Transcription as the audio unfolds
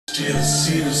Yeah,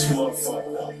 see this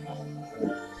motherfucker.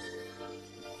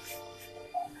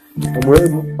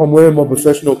 I'm wearing my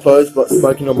professional clothes, but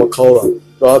smoking on my cola.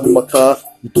 Driving my car,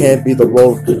 you can't be the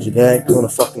road, cause you ain't gonna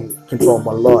fucking control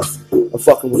my life. I'm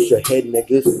fucking with your head,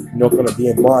 niggas. You're not gonna be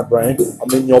in my brain.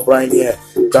 I'm in your brain, yeah.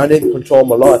 Don't even control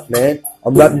my life, man.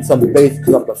 I'm rapping some beats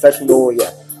cause I'm professional,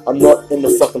 yeah. I'm not in the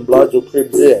fucking Bloods or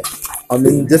Cribs, yeah. I'm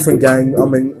in a different gang,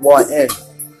 I'm in YN.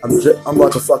 I'm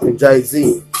like a fucking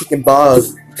Jay-Z, kicking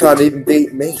bars, you can't even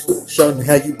beat me. Showing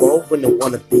how you roll when you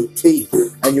wanna beat T.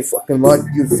 And you fucking like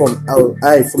you from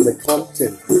LA, from the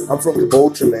Compton. I'm from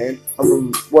Caboolture, man. I'm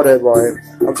from whatever I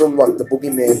am. I'm from like the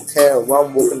boogeyman town. While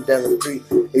I'm walking down the street,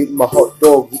 eating my hot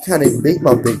dog, you can't even beat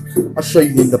my beat. I'll show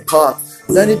you in the park.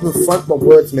 Don't even front my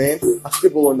words, man. I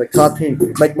scribble on the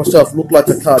cartoon, make myself look like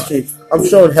a cartoon. I'm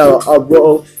showing how I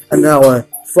roll and how I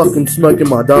fucking smoking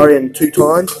my Darian 2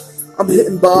 times. I'm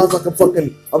hitting bars like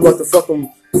I'm like the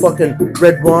fucking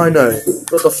Red Rhino.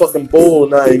 Got the fucking ball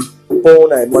name.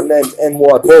 My name's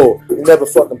NY Ball. You never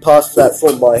fucking pass that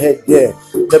from my head, yeah.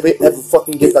 Never ever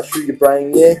fucking get that through your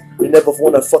brain, yeah. You never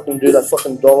wanna fucking do that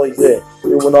fucking dolly, yeah.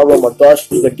 And when I roll my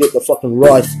dice, I get the fucking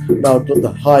rice. Now I've got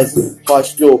the high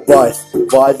skill vice.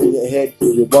 Vibes in your head,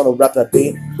 you wanna rap that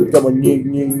beat. Got my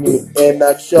new Air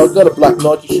Max shell. Got a black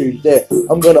Nike shoes there.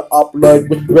 I'm gonna upload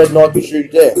with red Nike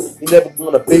shoes there. You never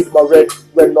gonna beat my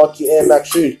red Nike Air Max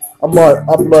shoes. I might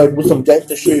upload with some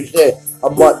gangster shoes there. I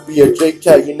might be a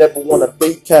GK, you never wanna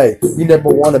BK. You never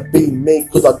wanna be me,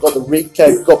 cause I got the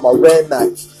recap, got my Ram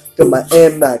Max, got my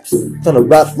Air Max. Tryna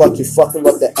rap like you fucking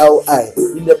like the LA.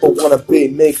 You never wanna be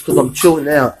me, cause I'm chilling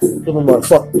out. Cause I'm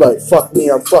like, fuck me,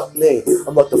 I'm fuck me.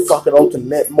 I'm like the fucking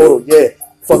ultimate model, yeah.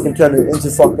 Fucking turning into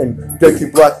fucking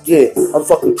Goku Black, yeah. I'm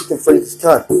fucking kicking Freeze's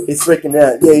cunt. He's freaking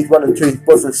out, yeah, he's running to his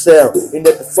boyfriend's cell. He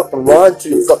never fucking lied to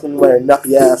his fucking wearing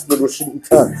nappy ass little shitty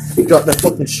cunt. He got that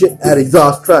fucking shit out of his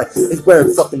ass crack. He's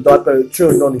wearing fucking diaper,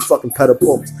 chewing on his fucking paddle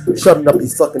pumps, shutting up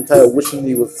his fucking tail, wishing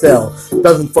he was fell.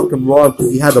 Doesn't fucking rhyme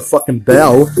cause he had a fucking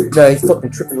bell. No, he's fucking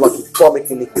tripping like he's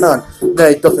vomiting his cunt. No,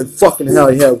 he doesn't fucking how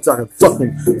he held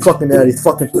fucking out, he's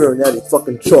fucking throwing out his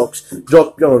fucking chalks.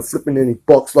 Jock going flipping in his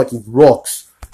box like he's rocks.